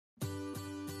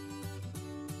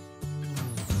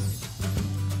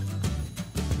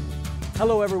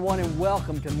Hello everyone and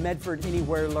welcome to Medford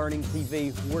Anywhere Learning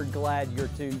TV. We're glad you're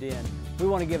tuned in. We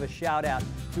want to give a shout out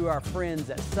to our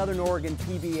friends at Southern Oregon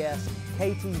PBS,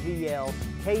 KTVL,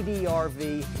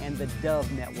 KDRV, and the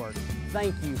Dove Network.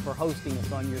 Thank you for hosting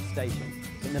us on your station.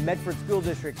 In the Medford School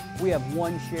District, we have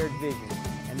one shared vision,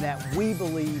 and that we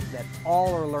believe that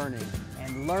all are learning,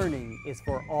 and learning is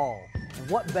for all. And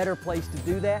what better place to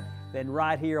do that than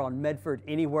right here on Medford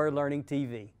Anywhere Learning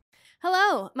TV.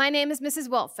 Hello, my name is Mrs.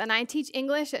 Wolf, and I teach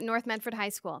English at North Medford High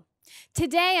School.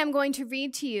 Today, I'm going to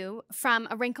read to you from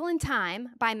A Wrinkle in Time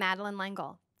by Madeleine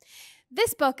L'Engle.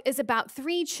 This book is about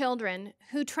 3 children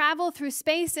who travel through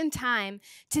space and time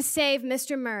to save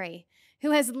Mr. Murray,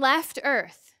 who has left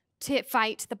Earth to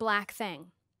fight the Black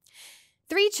Thing.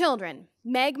 3 children,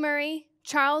 Meg Murray,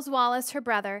 Charles Wallace, her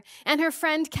brother, and her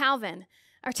friend Calvin,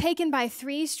 are taken by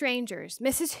 3 strangers,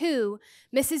 Mrs. Who,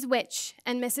 Mrs. Which,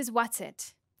 and Mrs.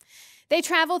 Whatsit. They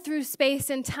travel through space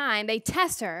and time. They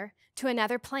test her to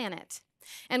another planet.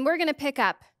 And we're going to pick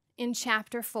up in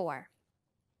chapter 4.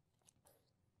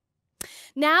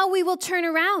 Now we will turn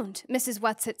around, Mrs.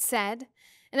 Whatsit said,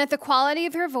 and at the quality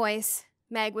of her voice,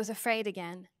 Meg was afraid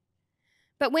again.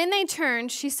 But when they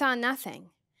turned, she saw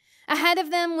nothing. Ahead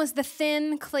of them was the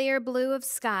thin, clear blue of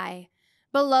sky.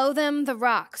 Below them, the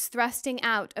rocks thrusting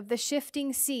out of the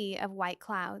shifting sea of white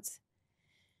clouds.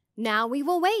 Now we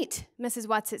will wait, Mrs.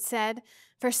 Whatsit said,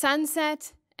 for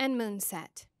sunset and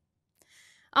moonset.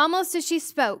 Almost as she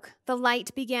spoke, the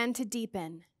light began to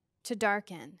deepen, to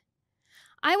darken.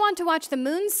 I want to watch the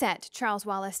moon set, Charles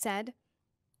Wallace said.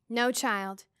 No,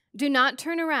 child, do not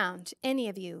turn around, any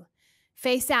of you.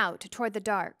 Face out toward the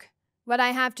dark. What I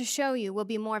have to show you will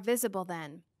be more visible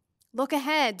then. Look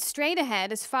ahead, straight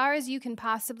ahead, as far as you can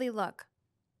possibly look.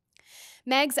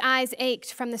 Meg's eyes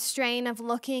ached from the strain of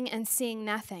looking and seeing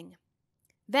nothing.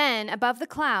 Then, above the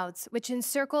clouds, which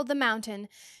encircled the mountain,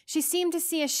 she seemed to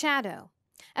see a shadow,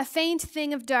 a faint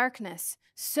thing of darkness,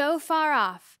 so far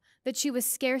off that she was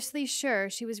scarcely sure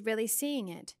she was really seeing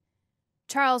it.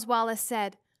 Charles Wallace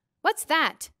said, "What's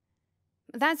that?"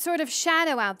 "That sort of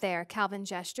shadow out there," Calvin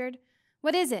gestured.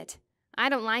 "What is it?" "I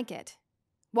don't like it."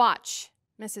 "Watch,"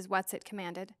 Mrs. Whatsit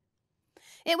commanded.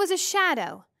 It was a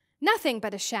shadow, nothing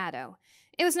but a shadow.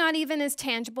 It was not even as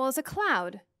tangible as a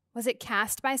cloud. Was it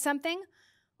cast by something,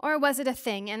 or was it a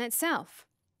thing in itself?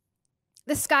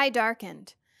 The sky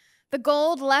darkened. The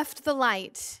gold left the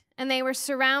light, and they were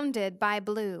surrounded by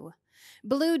blue,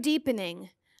 blue deepening,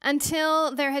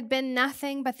 until there had been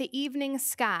nothing but the evening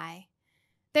sky.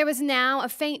 There was now a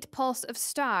faint pulse of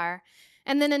star,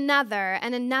 and then another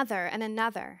and another and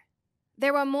another.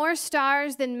 There were more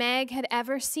stars than Meg had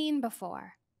ever seen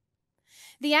before.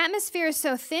 The atmosphere is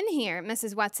so thin here,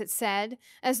 Mrs. Whatsit said,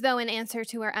 as though in answer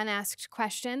to her unasked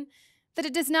question, that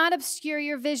it does not obscure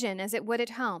your vision as it would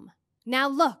at home. Now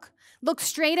look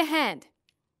straight ahead.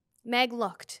 Meg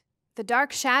looked. The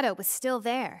dark shadow was still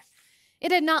there.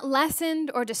 It had not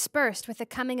lessened or dispersed with the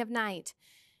coming of night,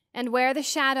 and where the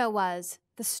shadow was,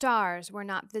 the stars were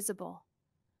not visible.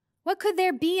 What could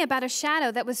there be about a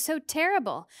shadow that was so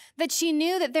terrible that she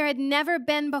knew that there had never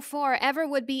been before, ever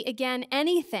would be again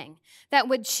anything that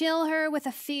would chill her with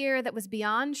a fear that was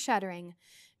beyond shuddering,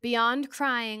 beyond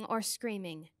crying or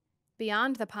screaming,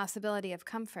 beyond the possibility of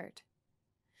comfort?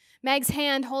 Meg's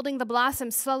hand holding the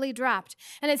blossom slowly dropped,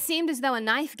 and it seemed as though a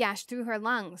knife gashed through her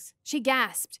lungs. She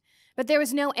gasped, but there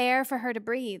was no air for her to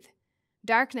breathe.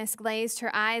 Darkness glazed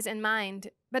her eyes and mind,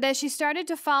 but as she started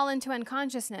to fall into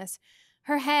unconsciousness,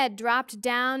 her head dropped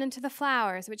down into the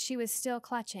flowers which she was still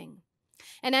clutching.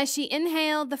 And as she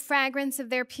inhaled the fragrance of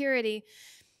their purity,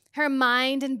 her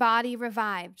mind and body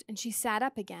revived, and she sat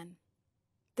up again.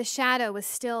 The shadow was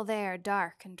still there,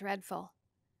 dark and dreadful.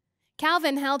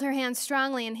 Calvin held her hand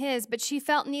strongly in his, but she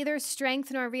felt neither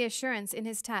strength nor reassurance in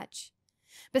his touch.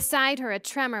 Beside her, a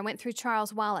tremor went through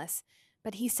Charles Wallace,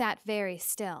 but he sat very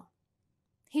still.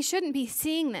 He shouldn't be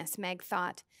seeing this, Meg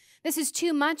thought. This is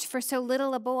too much for so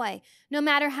little a boy, no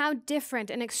matter how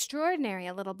different and extraordinary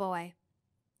a little boy.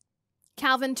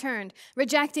 Calvin turned,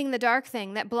 rejecting the dark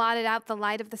thing that blotted out the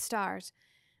light of the stars.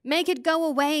 "Make it go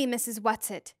away, Mrs.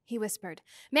 Whatsit," he whispered.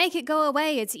 "Make it go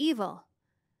away, it's evil."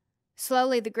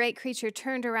 Slowly the great creature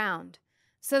turned around,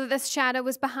 so that the shadow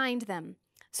was behind them,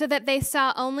 so that they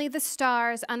saw only the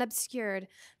stars unobscured,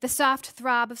 the soft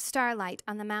throb of starlight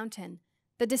on the mountain,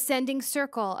 the descending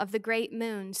circle of the great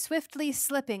moon swiftly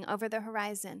slipping over the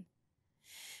horizon.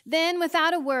 Then,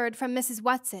 without a word from Mrs.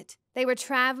 Whatsit, they were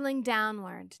traveling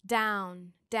downward,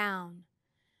 down, down.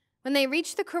 When they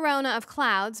reached the corona of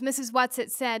clouds, Mrs.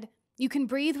 Whatsit said, "You can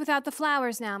breathe without the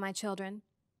flowers now, my children."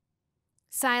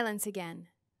 Silence again,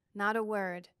 not a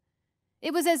word.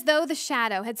 It was as though the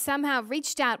shadow had somehow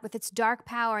reached out with its dark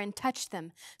power and touched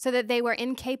them so that they were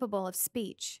incapable of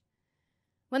speech.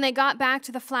 When they got back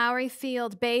to the flowery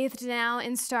field, bathed now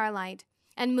in starlight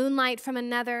and moonlight from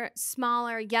another,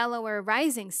 smaller, yellower,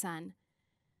 rising sun,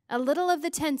 a little of the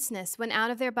tenseness went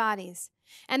out of their bodies,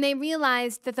 and they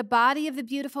realized that the body of the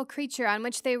beautiful creature on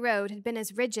which they rode had been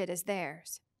as rigid as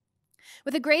theirs.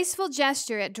 With a graceful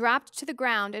gesture, it dropped to the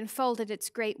ground and folded its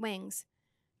great wings.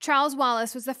 Charles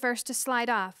Wallace was the first to slide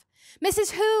off.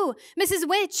 "Mrs. Who? Mrs.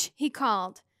 Witch!" he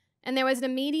called, and there was an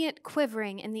immediate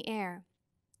quivering in the air.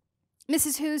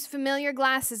 Mrs. Who's familiar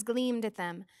glasses gleamed at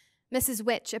them. Mrs.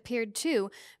 Witch appeared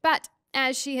too, but,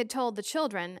 as she had told the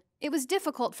children, it was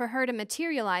difficult for her to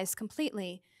materialize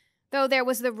completely, though there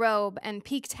was the robe and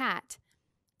peaked hat.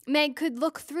 Meg could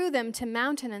look through them to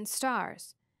mountain and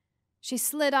stars. She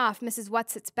slid off Mrs.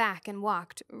 Whatsit's back and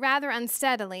walked, rather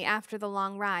unsteadily after the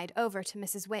long ride, over to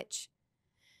Mrs. Witch.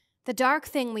 "The dark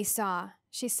thing we saw,"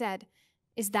 she said,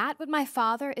 "is that what my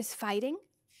father is fighting?"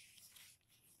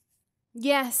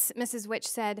 "Yes," Mrs. Witch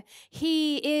said,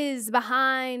 "he is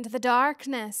behind the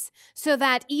darkness, so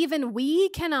that even we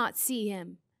cannot see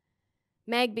him."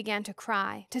 Meg began to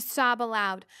cry, to sob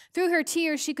aloud. Through her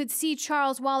tears, she could see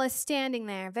Charles Wallace standing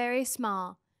there, very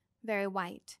small, very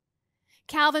white.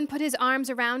 Calvin put his arms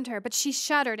around her, but she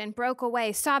shuddered and broke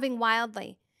away, sobbing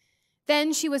wildly.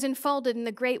 Then she was enfolded in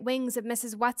the great wings of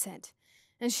Mrs. Whatsit,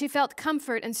 and she felt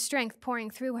comfort and strength pouring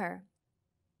through her.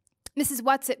 Mrs.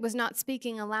 Whatsit was not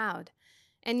speaking aloud,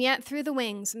 and yet through the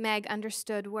wings Meg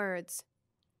understood words.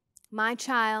 "My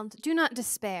child, do not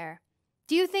despair.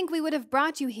 Do you think we would have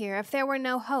brought you here if there were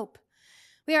no hope?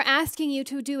 We are asking you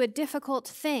to do a difficult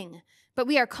thing, but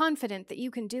we are confident that you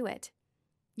can do it.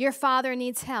 Your father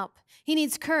needs help. He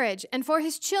needs courage, and for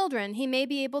his children he may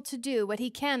be able to do what he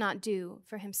cannot do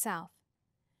for himself."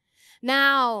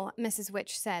 "Now," Mrs.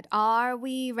 Witch said, "are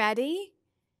we ready?"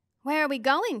 "Where are we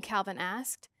going?" Calvin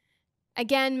asked.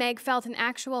 Again, Meg felt an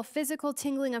actual physical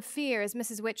tingling of fear as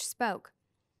Mrs. Witch spoke.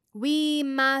 "We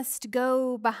must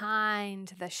go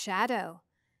behind the shadow."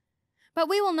 "But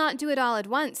we will not do it all at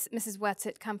once," Mrs.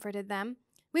 Whatsit comforted them.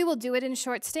 "We will do it in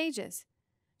short stages."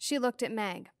 She looked at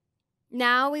Meg.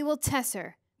 "Now we will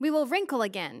tesser. We will wrinkle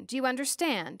again. Do you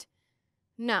understand?"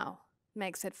 "No,"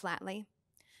 Meg said flatly.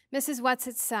 Mrs.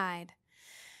 Whatsit sighed.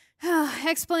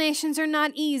 "Explanations are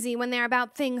not easy when they're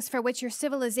about things for which your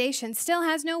civilization still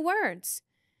has no words.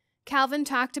 Calvin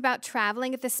talked about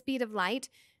traveling at the speed of light.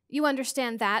 You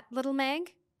understand that, little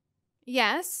Meg?"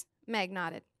 "Yes," Meg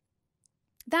nodded.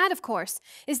 "That, of course,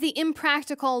 is the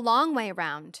impractical long way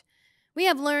round. We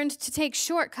have learned to take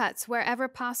shortcuts wherever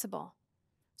possible."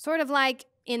 "Sort of like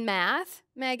in math?"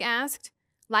 Meg asked.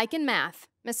 "Like in math."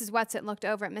 Mrs. Whatsit looked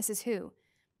over at Mrs. Who.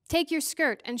 "Take your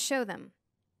skirt and show them."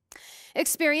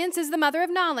 "Experience is the mother of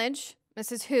knowledge."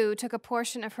 Mrs. Who took a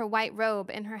portion of her white robe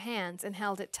in her hands and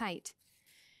held it tight.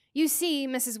 "You see,"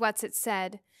 Mrs. Whatsit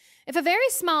said, "if a very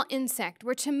small insect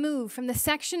were to move from the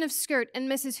section of skirt in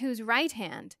Mrs. Who's right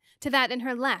hand to that in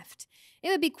her left, it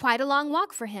would be quite a long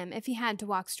walk for him if he had to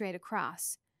walk straight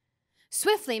across."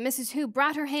 Swiftly, Mrs. Who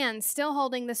brought her hands, still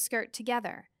holding the skirt,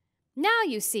 together. "Now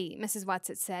you see," Mrs.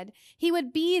 Whatsit said, "he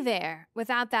would be there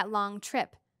without that long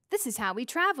trip. This is how we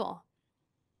travel."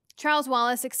 Charles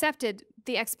Wallace accepted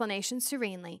the explanation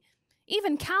serenely.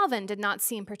 Even Calvin did not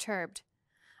seem perturbed.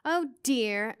 "Oh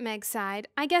dear," Meg sighed,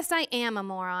 "I guess I am a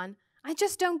moron. I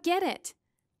just don't get it."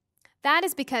 "That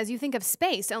is because you think of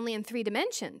space only in 3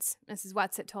 dimensions," Mrs.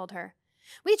 Whatsit told her.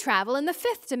 "We travel in the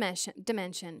 5th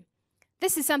dimension.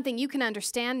 This is something you can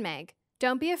understand, Meg.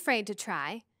 Don't be afraid to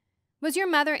try. Was your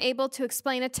mother able to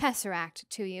explain a tesseract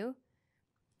to you?"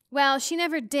 "Well, she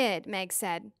never did," Meg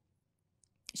said.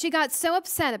 "She got so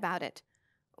upset about it."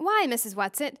 "Why, Mrs.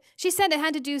 Whatsit?" "She said it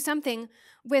had to do something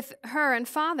with her and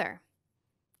father."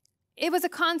 "It was a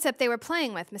concept they were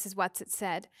playing with," Mrs. Whatsit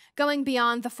said, "going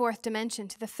beyond the 4th dimension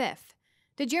to the 5th.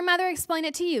 Did your mother explain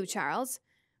it to you, Charles?"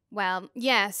 "Well,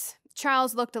 yes."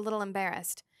 Charles looked a little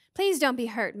embarrassed. "Please don't be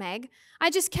hurt, Meg. I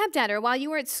just kept at her while you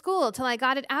were at school till I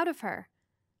got it out of her."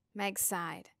 Meg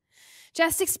sighed.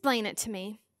 "Just explain it to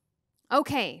me."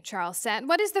 "Okay," Charles said.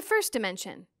 "What is the 1st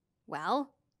dimension?"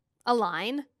 "Well, a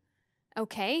line."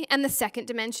 "Okay, and the 2nd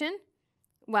dimension?"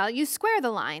 "Well, you square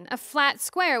the line. A flat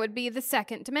square would be the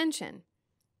 2nd dimension."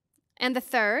 "And the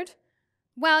 3rd?"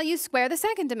 "Well, you square the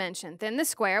 2nd dimension. Then the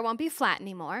square won't be flat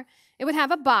anymore. It would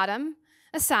have a bottom,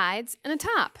 a sides, and a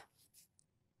top."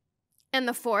 "And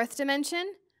the 4th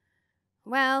dimension?"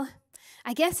 "Well,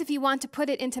 I guess if you want to put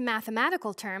it into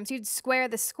mathematical terms, you'd square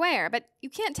the square, but you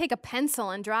can't take a pencil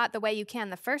and draw it the way you can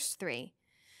the first 3.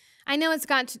 I know it's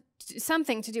got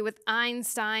something to do with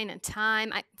Einstein and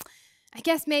time. I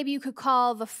guess maybe you could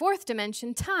call the fourth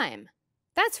dimension time.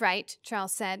 That's right,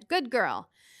 Charles said. Good girl.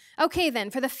 Okay then,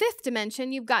 for the fifth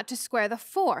dimension, you've got to square the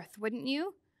fourth, wouldn't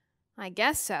you? I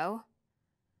guess so.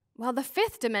 Well, the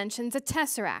fifth dimension's a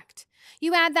tesseract.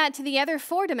 You add that to the other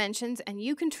 4 dimensions, and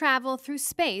you can travel through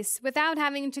space without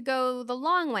having to go the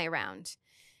long way round.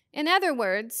 In other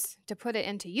words, to put it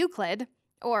into Euclid,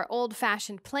 or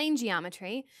old-fashioned plane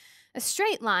geometry, a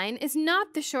straight line is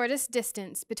not the shortest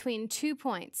distance between 2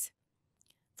 points.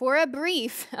 For a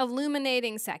brief,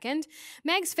 illuminating second,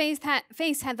 Meg's face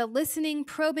had the listening,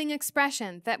 probing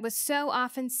expression that was so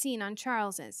often seen on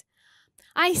Charles's.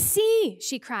 I see,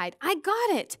 she cried. I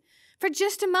got it. For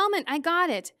just a moment, I got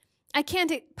it. I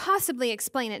can't possibly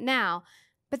explain it now,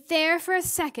 but there for a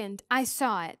second, I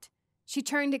saw it. She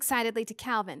turned excitedly to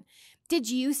Calvin. Did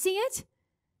you see it?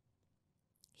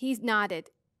 He nodded.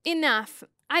 Enough.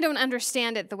 I don't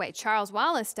understand it the way Charles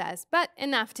Wallace does, but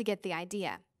enough to get the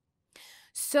idea.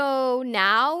 So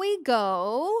now we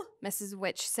go, Mrs.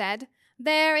 Witch said.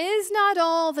 There is not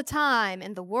all the time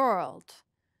in the world.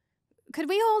 Could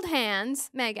we hold hands?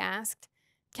 Meg asked.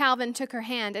 Calvin took her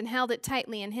hand and held it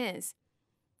tightly in his.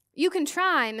 You can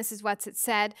try, Mrs. Whatsit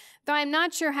said, though I'm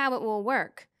not sure how it will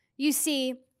work. You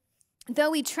see,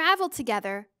 though we travel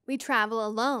together, we travel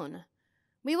alone.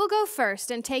 We will go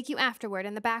first and take you afterward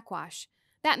in the backwash.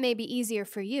 That may be easier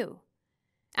for you.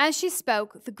 As she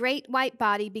spoke, the great white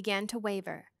body began to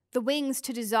waver, the wings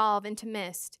to dissolve into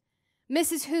mist.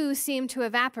 Mrs. Who seemed to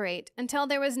evaporate until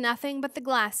there was nothing but the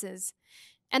glasses,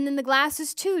 and then the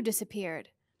glasses too disappeared.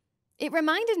 It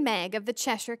reminded Meg of the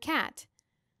Cheshire Cat.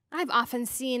 I've often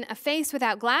seen a face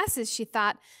without glasses, she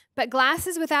thought, but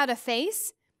glasses without a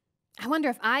face? I wonder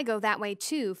if I go that way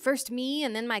too, first me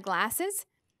and then my glasses?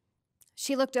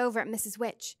 She looked over at Mrs.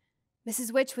 Witch.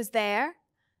 Mrs. Witch was there,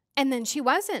 and then she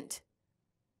wasn't.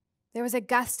 There was a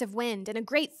gust of wind and a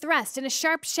great thrust and a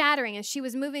sharp shattering as she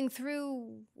was moving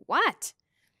through what?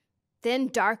 Then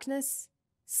darkness,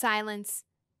 silence,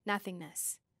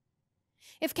 nothingness.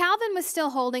 If Calvin was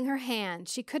still holding her hand,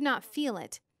 she could not feel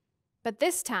it. But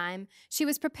this time, she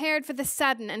was prepared for the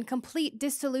sudden and complete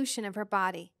dissolution of her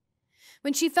body.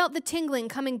 When she felt the tingling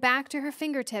coming back to her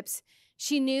fingertips,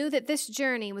 she knew that this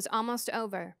journey was almost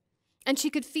over, and she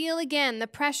could feel again the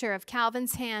pressure of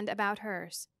Calvin's hand about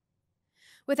hers.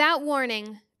 Without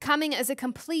warning, coming as a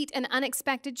complete and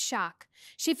unexpected shock,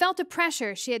 she felt a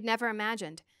pressure she had never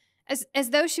imagined, as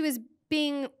though she was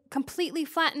being completely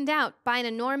flattened out by an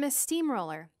enormous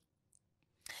steamroller.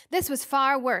 This was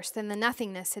far worse than the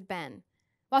nothingness had been.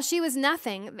 While she was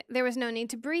nothing, there was no need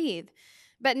to breathe.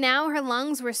 But now her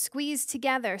lungs were squeezed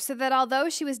together so that although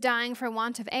she was dying for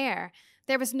want of air,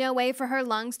 there was no way for her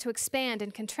lungs to expand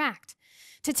and contract,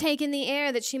 to take in the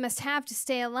air that she must have to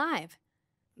stay alive.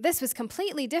 This was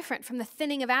completely different from the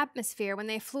thinning of atmosphere when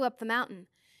they flew up the mountain,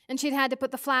 and she'd had to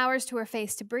put the flowers to her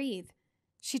face to breathe.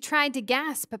 She tried to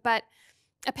gasp, but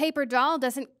a paper doll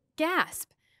doesn't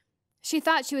gasp. She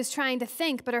thought she was trying to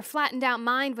think, but her flattened-out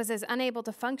mind was as unable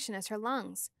to function as her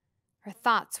lungs. Her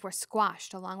thoughts were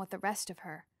squashed along with the rest of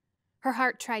her. Her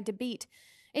heart tried to beat.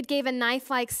 It gave a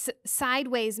knife-like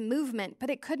sideways movement, but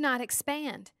it could not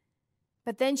expand.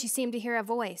 But then she seemed to hear a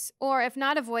voice, or if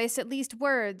not a voice, at least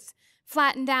words,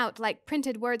 flattened out like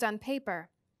printed words on paper.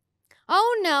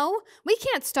 Oh, no, we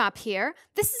can't stop here.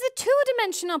 This is a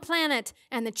 2-dimensional planet,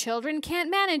 and the children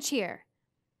can't manage here.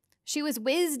 She was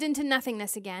whizzed into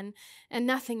nothingness again, and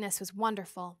nothingness was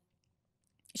wonderful.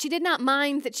 She did not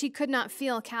mind that she could not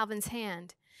feel Calvin's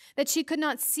hand, that she could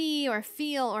not see or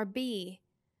feel or be.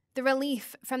 The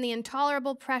relief from the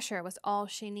intolerable pressure was all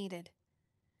she needed.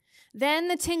 Then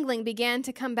the tingling began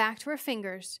to come back to her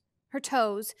fingers, her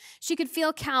toes. She could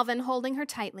feel Calvin holding her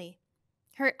tightly.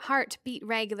 Her heart beat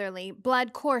regularly,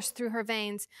 blood coursed through her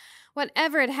veins.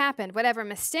 Whatever had happened, whatever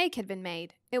mistake had been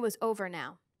made, it was over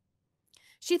now.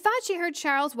 She thought she heard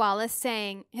Charles Wallace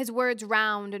saying, his words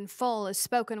round and full as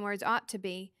spoken words ought to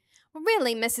be,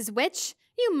 "Really, Mrs. Witch,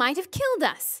 you might have killed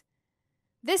us."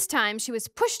 This time she was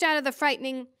pushed out of the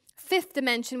frightening 5th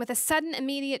dimension with a sudden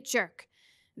immediate jerk.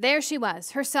 There she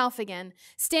was, herself again,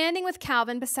 standing with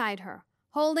Calvin beside her,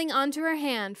 holding onto her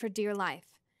hand for dear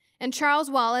life, and Charles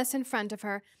Wallace in front of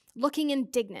her, looking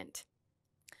indignant.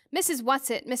 Mrs.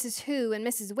 Whatsit, Mrs. Who, and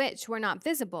Mrs. Witch were not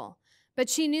visible, but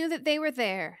she knew that they were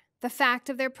there. The fact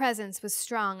of their presence was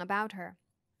strong about her.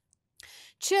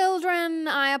 "Children,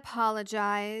 I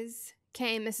apologize,"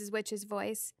 came Mrs. Witch's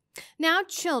voice. "Now,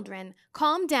 children,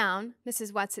 calm down,"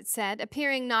 Mrs. Whatsit said,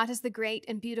 appearing not as the great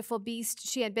and beautiful beast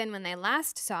she had been when they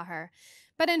last saw her,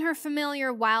 but in her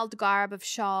familiar wild garb of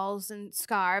shawls and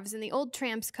scarves and the old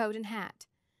tramp's coat and hat.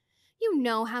 "You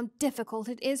know how difficult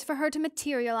it is for her to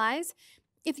materialize.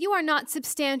 If you are not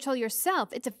substantial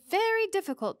yourself, it's very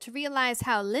difficult to realize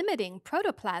how limiting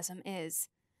protoplasm is.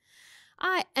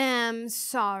 I am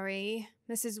sorry,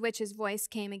 Mrs. Witch's voice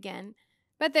came again,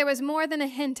 but there was more than a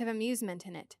hint of amusement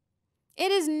in it.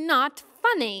 It is not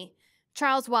funny.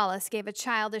 Charles Wallace gave a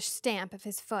childish stamp of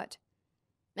his foot.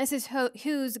 Mrs.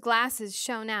 Hugh's glasses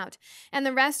shone out, and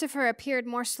the rest of her appeared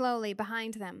more slowly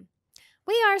behind them.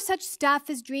 We are such stuff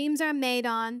as dreams are made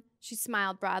on, she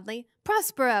smiled broadly.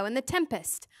 Prospero and the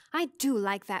Tempest. I do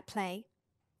like that play.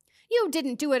 You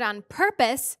didn't do it on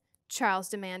purpose, Charles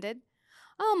demanded.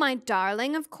 Oh, my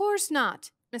darling, of course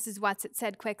not, Mrs. Whatsit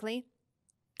said quickly.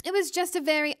 It was just a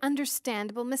very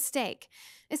understandable mistake.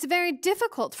 It's very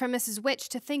difficult for Mrs. Witch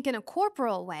to think in a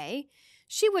corporal way.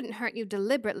 She wouldn't hurt you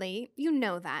deliberately, you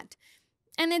know that.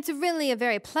 And it's really a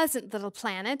very pleasant little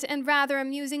planet and rather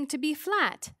amusing to be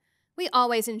flat. We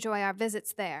always enjoy our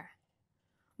visits there.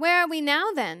 Where are we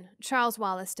now, then? Charles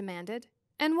Wallace demanded.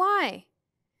 And why?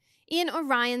 In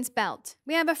Orion's belt.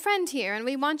 We have a friend here, and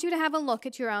we want you to have a look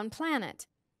at your own planet.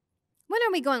 When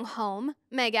are we going home?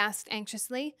 Meg asked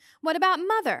anxiously. What about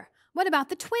Mother? What about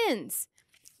the twins?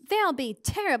 They'll be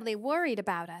terribly worried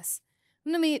about us.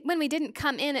 When we didn't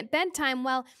come in at bedtime,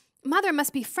 well, Mother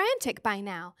must be frantic by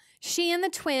now. She and the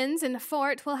twins and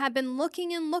Fort will have been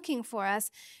looking and looking for us,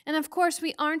 and of course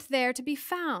we aren't there to be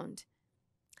found.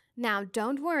 Now,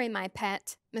 don't worry, my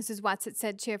pet, Mrs. Whatsit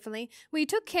said cheerfully. We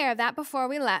took care of that before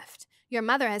we left. Your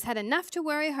mother has had enough to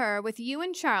worry her with you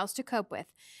and Charles to cope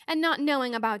with, and not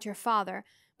knowing about your father,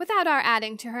 without our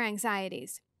adding to her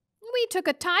anxieties. We took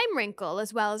a time wrinkle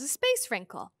as well as a space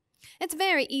wrinkle. It's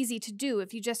very easy to do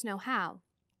if you just know how.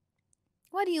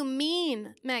 What do you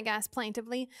mean? Meg asked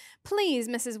plaintively. Please,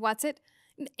 Mrs. Whatsit,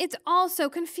 it's all so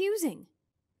confusing.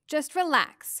 Just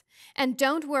relax, and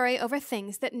don't worry over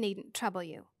things that needn't trouble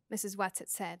you, Mrs. Whatsit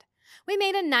said. We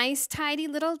made a nice, tidy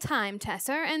little time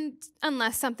tesser, and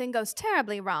unless something goes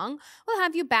terribly wrong, we'll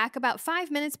have you back about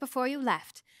 5 minutes before you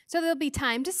left, so there'll be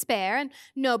time to spare, and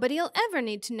nobody'll ever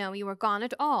need to know you were gone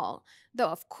at all, though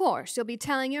of course you'll be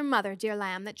telling your mother, dear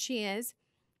lamb, that she is.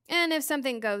 And if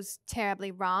something goes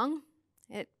terribly wrong,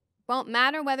 it won't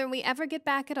matter whether we ever get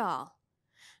back at all.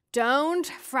 Don't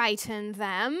frighten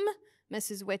them,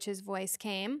 Mrs. Witch's voice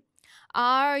came.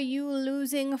 Are you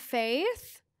losing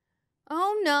faith?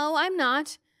 Oh, no, I'm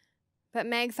not. But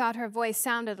Meg thought her voice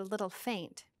sounded a little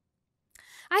faint.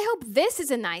 I hope this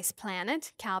is a nice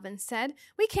planet, Calvin said.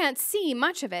 We can't see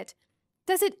much of it.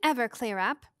 Does it ever clear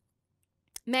up?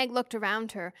 Meg looked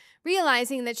around her,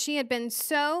 realizing that she had been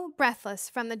so breathless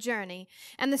from the journey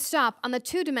and the stop on the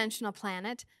two-dimensional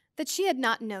planet that she had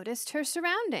not noticed her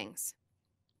surroundings.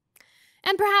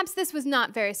 And perhaps this was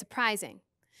not very surprising,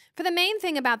 for the main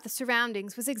thing about the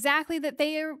surroundings was exactly that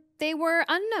they were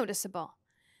unnoticeable.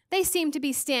 They seemed to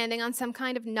be standing on some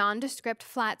kind of nondescript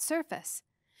flat surface.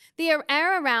 The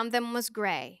air around them was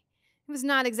gray. It was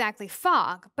not exactly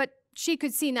fog, but she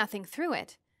could see nothing through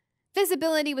it.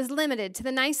 Visibility was limited to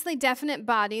the nicely definite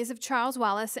bodies of Charles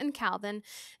Wallace and Calvin,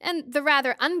 and the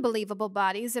rather unbelievable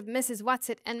bodies of Mrs.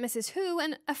 Whatsit and Mrs. Who,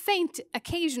 and a faint,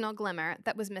 occasional glimmer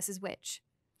that was Mrs. Witch.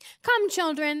 Come,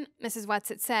 children, Mrs.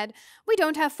 Whatsit said. We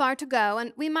don't have far to go,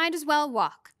 and we might as well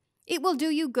walk. It will do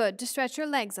you good to stretch your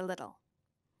legs a little.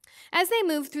 As they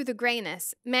moved through the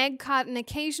grayness, Meg caught an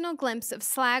occasional glimpse of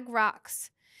slag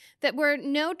rocks that were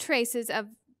no traces of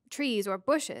trees or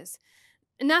bushes.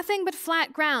 Nothing but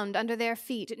flat ground under their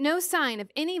feet, no sign of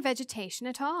any vegetation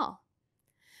at all.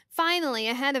 Finally,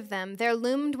 ahead of them, there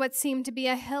loomed what seemed to be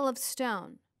a hill of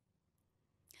stone.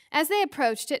 As they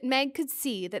approached it, Meg could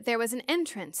see that there was an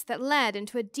entrance that led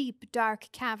into a deep, dark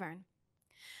cavern.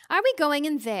 Are we going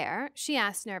in there? She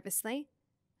asked nervously.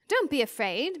 Don't be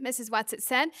afraid, Mrs. Whatsit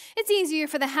said. It's easier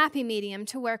for the happy medium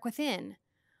to work within.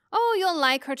 Oh, you'll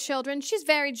like her, children. She's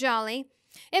very jolly.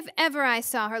 If ever I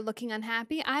saw her looking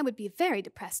unhappy, I would be very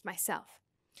depressed myself.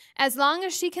 As long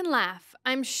as she can laugh,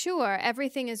 I'm sure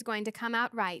everything is going to come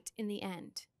out right in the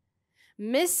end.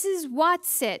 Mrs.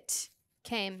 Whatsit,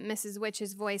 came Mrs.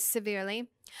 Witch's voice severely,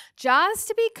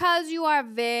 just because you are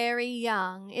very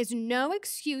young is no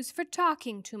excuse for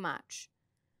talking too much.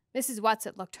 Mrs.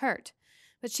 Whatsit looked hurt,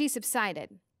 but she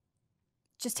subsided.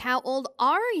 Just how old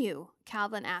are you?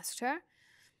 Calvin asked her.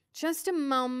 Just a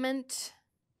moment,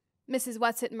 Mrs.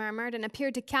 Whatsit murmured and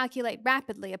appeared to calculate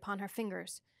rapidly upon her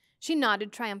fingers. She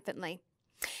nodded triumphantly.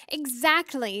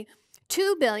 Exactly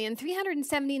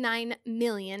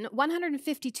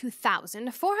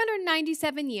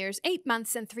 2,379,152,497 years, 8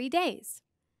 months, and 3 days.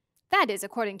 That is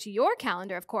according to your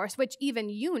calendar, of course, which even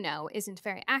you know isn't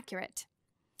very accurate.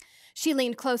 She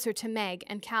leaned closer to Meg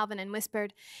and Calvin and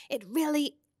whispered, It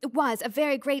really was a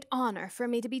very great honor for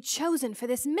me to be chosen for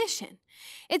this mission.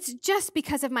 It's just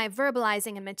because of my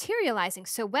verbalizing and materializing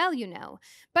so well, you know.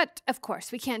 But, of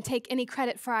course, we can't take any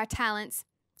credit for our talents.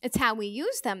 It's how we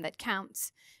use them that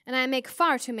counts, and I make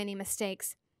far too many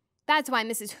mistakes. That's why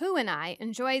Mrs. Who and I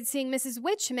enjoyed seeing Mrs.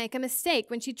 Witch make a mistake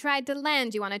when she tried to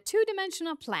land you on a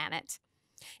two-dimensional planet.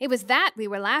 It was that we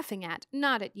were laughing at,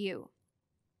 not at you.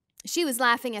 She was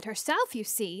laughing at herself, you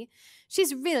see.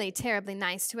 She's really terribly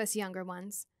nice to us younger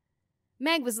ones.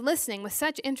 Meg was listening with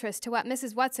such interest to what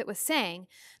Mrs. Whatsit was saying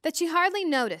that she hardly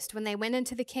noticed when they went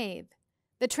into the cave.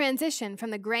 The transition from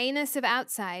the grayness of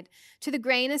outside to the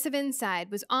grayness of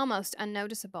inside was almost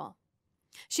unnoticeable.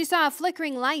 She saw a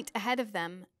flickering light ahead of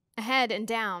them, ahead and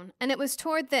down, and it was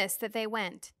toward this that they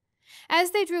went.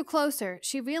 As they drew closer,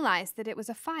 she realized that it was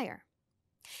a fire.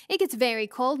 "It gets very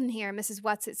cold in here," Mrs.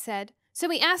 Whatsit said, "so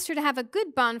we asked her to have a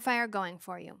good bonfire going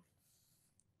for you."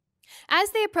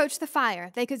 As they approached the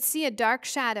fire, they could see a dark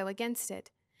shadow against it,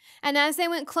 and as they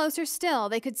went closer still,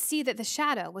 they could see that the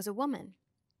shadow was a woman.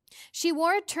 She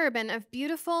wore a turban of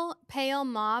beautiful, pale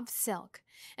mauve silk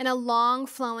and a long,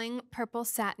 flowing purple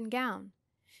satin gown.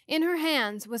 In her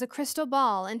hands was a crystal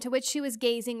ball into which she was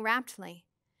gazing raptly.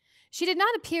 She did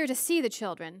not appear to see the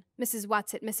children, Mrs.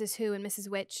 Whatsit, Mrs. Who, and Mrs.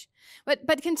 Witch,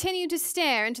 but continued to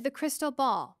stare into the crystal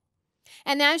ball.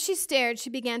 And as she stared, she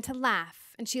began to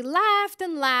laugh, and she laughed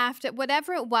and laughed at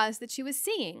whatever it was that she was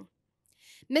seeing.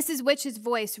 Mrs. Witch's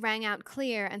voice rang out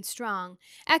clear and strong,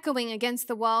 echoing against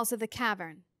the walls of the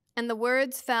cavern, and the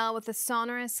words fell with a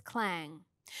sonorous clang.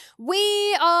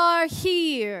 "We are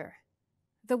here!"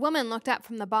 The woman looked up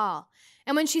from the ball,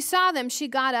 and when she saw them, she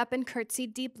got up and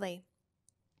curtsied deeply.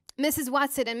 Mrs.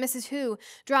 Whatsit and Mrs. Who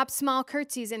dropped small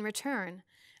curtsies in return,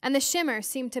 and the shimmer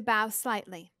seemed to bow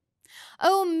slightly.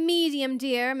 "Oh, medium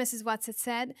dear," Mrs. Whatsit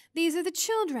said, "these are the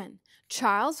children.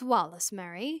 Charles Wallace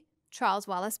Murray." Charles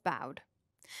Wallace bowed.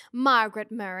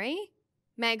 "Margaret Murray."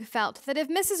 Meg felt that if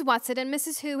Mrs. Whatsit and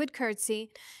Mrs. Who had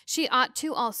curtsied, she ought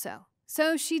to also,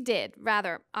 so she did,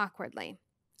 rather awkwardly.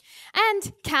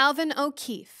 "And Calvin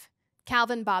O'Keefe."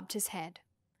 Calvin bobbed his head.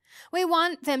 "We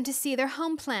want them to see their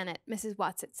home planet," Mrs.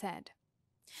 Whatsit said.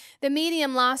 The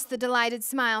medium lost the delighted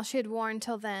smile she had worn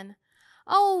till then.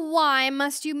 "Oh, why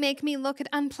must you make me look at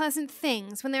unpleasant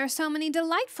things when there are so many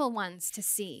delightful ones to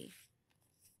see?"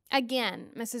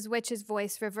 Again, Mrs. Witch's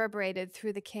voice reverberated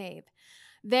through the cave.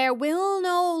 "There will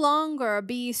no longer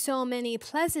be so many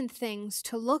pleasant things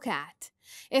to look at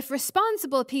if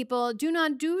responsible people do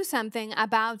not do something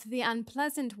about the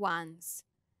unpleasant ones."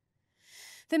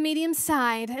 The medium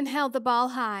sighed and held the ball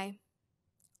high.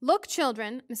 "Look,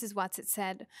 children," Mrs. Whatsit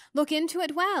said. "Look into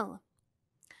it well."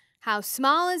 "How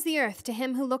small is the earth to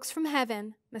him who looks from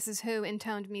heaven," Mrs. Who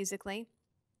intoned musically.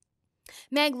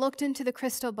 Meg looked into the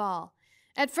crystal ball,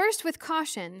 at first with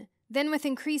caution, then with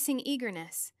increasing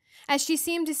eagerness, as she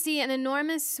seemed to see an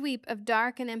enormous sweep of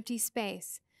dark and empty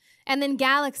space, and then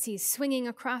galaxies swinging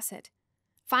across it.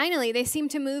 Finally, they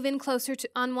seemed to move in closer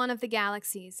on one of the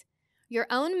galaxies. "Your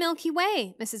own Milky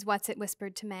Way," Mrs. Whatsit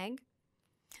whispered to Meg.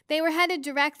 They were headed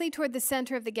directly toward the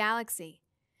center of the galaxy.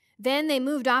 Then they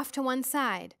moved off to one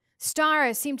side.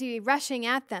 Stars seemed to be rushing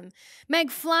at them.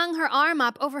 Meg flung her arm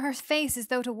up over her face as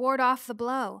though to ward off the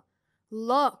blow.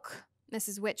 "Look,"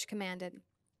 Mrs. Witch commanded.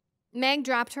 Meg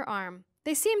dropped her arm.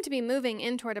 They seemed to be moving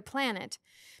in toward a planet.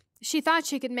 She thought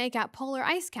she could make out polar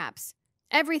ice caps.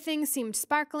 Everything seemed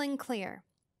sparkling clear.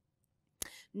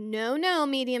 "No, no,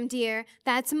 medium dear,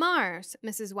 that's Mars,"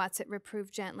 Mrs. Whatsit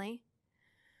reproved gently.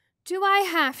 "Do I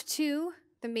have to?"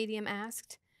 the medium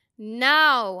asked.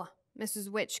 "Now," Mrs.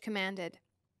 Witch commanded.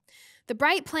 The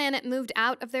bright planet moved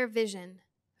out of their vision.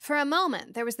 For a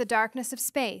moment, there was the darkness of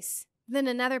space, then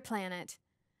another planet.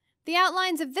 The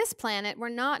outlines of this planet were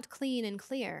not clean and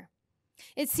clear.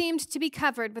 It seemed to be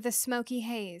covered with a smoky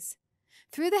haze.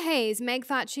 Through the haze, Meg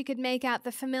thought she could make out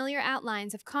the familiar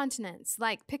outlines of continents,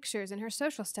 like pictures in her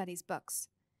social studies books.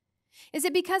 "Is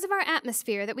it because of our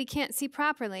atmosphere that we can't see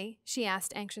properly?" she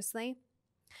asked anxiously.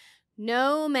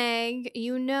 "No, Meg,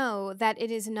 you know that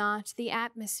it is not the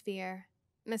atmosphere,"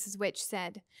 Mrs. Witch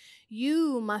said.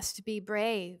 "You must be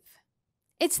brave."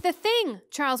 "It's the thing!"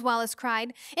 Charles Wallace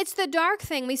cried. "It's the dark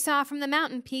thing we saw from the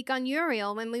mountain peak on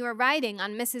Uriel when we were riding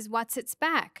on Mrs. Whatsit's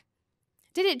back."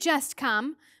 "Did it just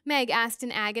come?" Meg asked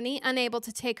in agony, unable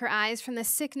to take her eyes from the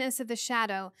sickness of the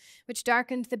shadow which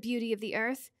darkened the beauty of the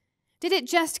earth. "Did it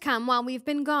just come while we've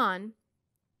been gone?"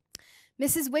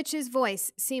 Mrs. Witch's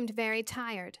voice seemed very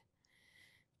tired.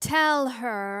 "Tell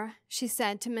her," she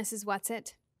said to Mrs.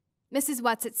 Whatsit. Mrs.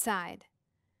 Whatsit sighed.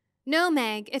 "No,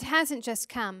 Meg, it hasn't just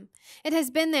come. It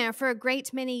has been there for a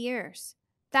great many years.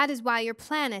 That is why your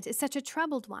planet is such a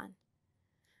troubled one."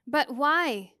 But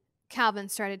why? Calvin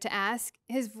started to ask,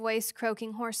 his voice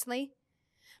croaking hoarsely.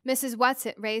 Mrs.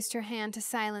 Whatsit raised her hand to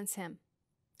silence him.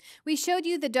 We showed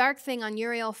you the dark thing on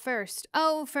Uriel first.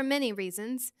 Oh, for many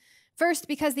reasons. First,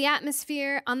 because the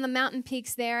atmosphere on the mountain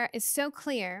peaks there is so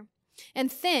clear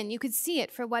and thin you could see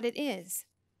it for what it is.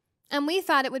 And we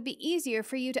thought it would be easier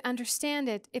for you to understand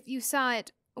it if you saw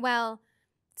it, well,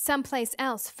 someplace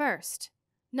else first,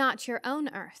 not your own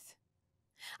Earth.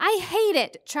 I hate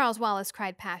it, Charles Wallace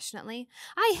cried passionately.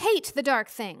 I hate the dark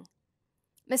thing.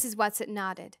 Mrs. Whatsit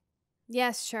nodded.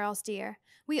 Yes, Charles dear,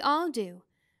 we all do.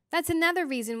 That's another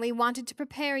reason we wanted to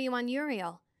prepare you on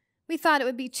Uriel. We thought it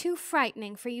would be too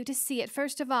frightening for you to see it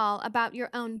first of all about your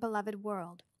own beloved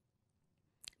world.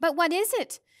 But what is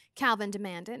it? Calvin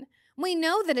demanded. We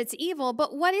know that it's evil,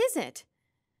 but what is it?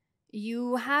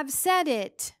 You have said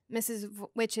it, Mrs.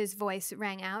 Witch's voice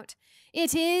rang out.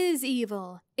 It is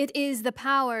evil. It is the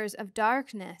powers of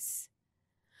darkness.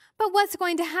 But what's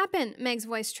going to happen? Meg's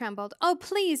voice trembled. Oh,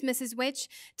 please, Mrs. Witch,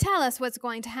 tell us what's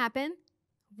going to happen.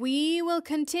 We will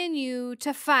continue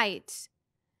to fight.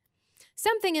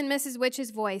 Something in Mrs.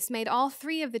 Witch's voice made all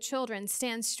three of the children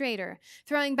stand straighter,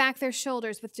 throwing back their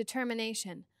shoulders with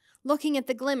determination, looking at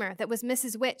the glimmer that was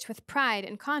Mrs. Witch with pride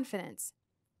and confidence.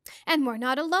 And we're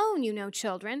not alone, you know,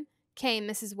 children, came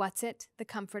Mrs. Whatsit, the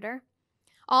comforter.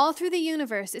 All through the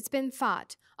universe it's been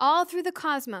fought, all through the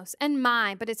cosmos, and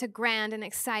but it's a grand and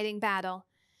exciting battle.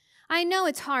 I know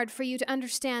it's hard for you to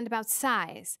understand about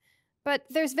size, but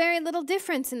there's very little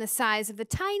difference in the size of the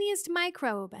tiniest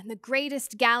microbe and the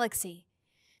greatest galaxy.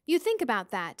 You think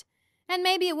about that, and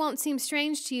maybe it won't seem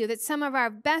strange to you that some of our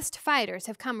best fighters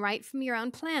have come right from your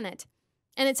own planet.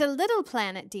 And it's a little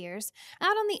planet, dears,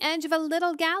 out on the edge of a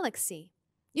little galaxy.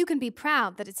 You can be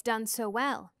proud that it's done so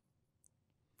well.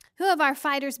 Who have our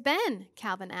fighters been?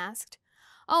 Calvin asked.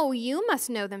 Oh, you must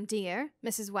know them, dear,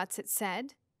 Mrs. Whatsit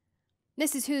said.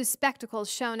 Mrs. Who's spectacles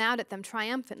shone out at them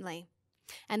triumphantly.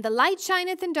 And the light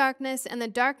shineth in darkness, and the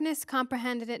darkness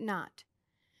comprehended it not.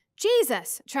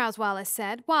 Jesus, Charles Wallace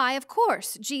said. Why, of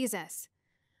course, Jesus.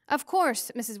 Of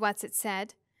course, Mrs. Whatsit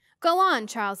said. Go on,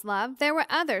 Charles love. There were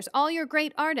others, all your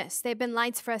great artists. They've been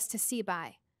lights for us to see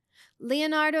by.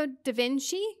 Leonardo da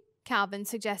Vinci, Calvin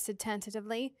suggested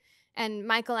tentatively. And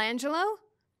Michelangelo?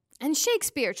 And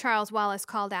Shakespeare, Charles Wallace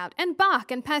called out. And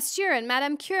Bach and Pasteur and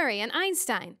Madame Curie and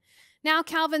Einstein. Now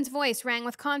Calvin's voice rang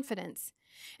with confidence.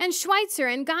 And Schweitzer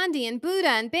and Gandhi and Buddha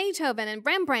and Beethoven and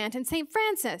Rembrandt and St.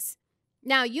 Francis.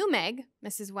 Now you, Meg,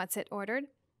 Mrs. Whatsit ordered.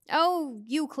 Oh,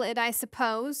 Euclid, I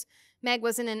suppose. Meg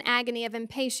was in an agony of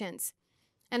impatience,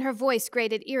 and her voice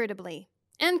grated irritably.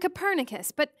 And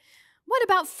Copernicus, but what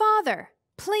about Father?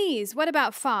 Please, what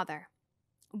about Father?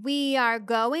 We are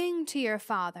going to your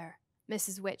father,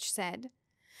 Mrs. Witch said.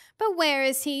 But where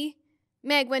is he?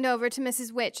 Meg went over to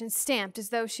Mrs. Witch and stamped as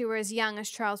though she were as young as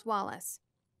Charles Wallace.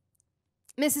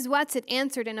 Mrs. Whatsit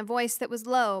answered in a voice that was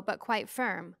low but quite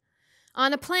firm.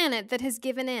 On a planet that has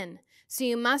given in, so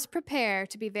you must prepare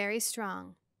to be very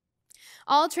strong.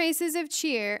 All traces of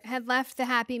cheer had left the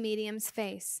happy medium's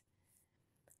face.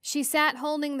 She sat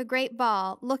holding the great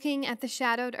ball, looking at the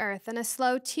shadowed earth, and a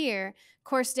slow tear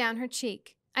coursed down her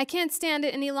cheek. I can't stand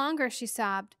it any longer, she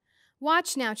sobbed.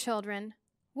 Watch now, children.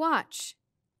 Watch.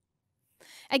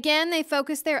 Again they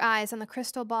focused their eyes on the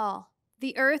crystal ball.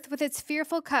 The earth, with its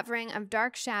fearful covering of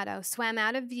dark shadow, swam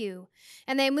out of view,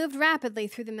 and they moved rapidly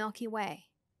through the Milky Way.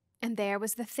 And there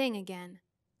was the thing again.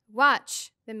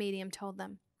 Watch, the medium told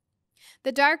them.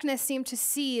 The darkness seemed to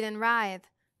seethe and writhe.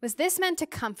 Was this meant to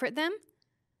comfort them?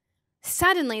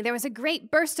 Suddenly, there was a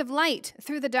great burst of light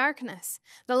through the darkness.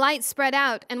 The light spread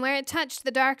out, and where it touched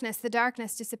the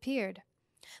darkness disappeared.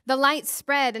 The light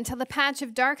spread until the patch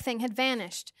of dark thing had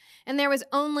vanished, and there was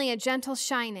only a gentle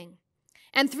shining.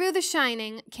 And through the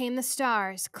shining came the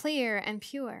stars, clear and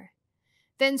pure.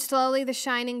 Then slowly the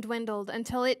shining dwindled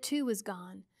until it too was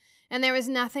gone, and there was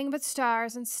nothing but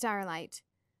stars and starlight.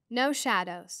 No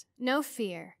shadows, no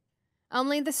fear,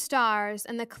 only the stars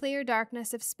and the clear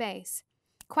darkness of space,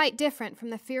 quite different from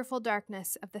the fearful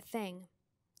darkness of the thing.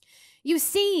 You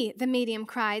see, the medium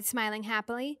cried, smiling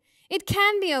happily, it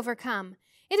can be overcome.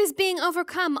 It is being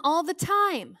overcome all the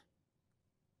time.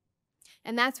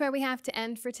 And that's where we have to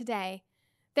end for today.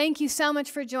 Thank you so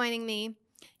much for joining me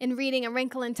in reading A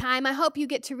Wrinkle in Time. I hope you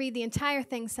get to read the entire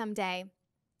thing someday.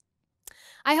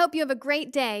 I hope you have a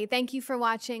great day. Thank you for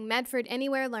watching Medford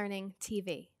Anywhere Learning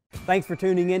TV. Thanks for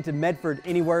tuning in to Medford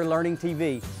Anywhere Learning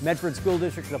TV. Medford School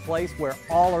District is a place where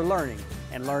all are learning,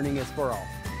 and learning is for all.